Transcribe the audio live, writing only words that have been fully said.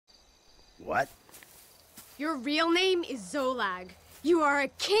What? Your real name is Zolag. You are a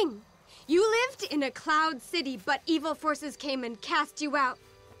king. You lived in a cloud city, but evil forces came and cast you out.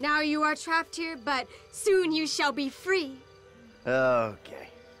 Now you are trapped here, but soon you shall be free. Okay.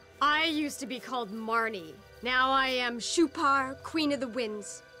 I used to be called Marnie. Now I am Shupar, Queen of the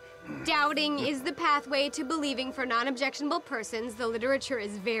Winds. Doubting is the pathway to believing for non-objectionable persons. The literature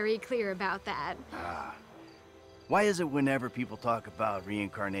is very clear about that. Why is it whenever people talk about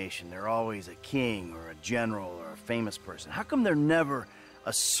reincarnation, they're always a king or a general or a famous person? How come they're never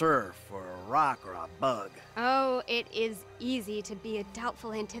a serf or a rock or a bug? Oh, it is easy to be a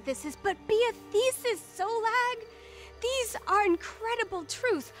doubtful antithesis, but be a thesis, Zolag. These are incredible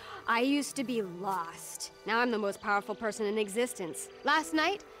truths. I used to be lost. Now I'm the most powerful person in existence. Last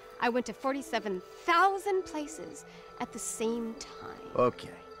night, I went to 47,000 places at the same time. Okay.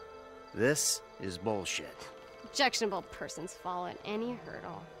 This is bullshit. Objectionable persons fall at any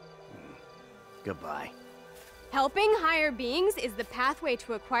hurdle. Goodbye. Helping higher beings is the pathway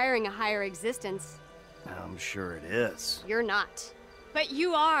to acquiring a higher existence. I'm sure it is. You're not. But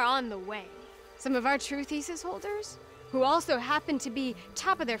you are on the way. Some of our true thesis holders, who also happen to be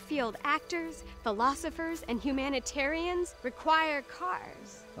top of their field actors, philosophers, and humanitarians, require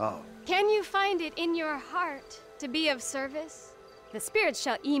cars. Oh. Can you find it in your heart to be of service? The spirits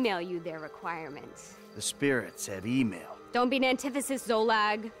shall email you their requirements. The spirits have email. Don't be an antithesis,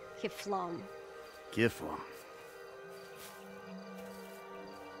 Zolag. Kiflom. Giflom.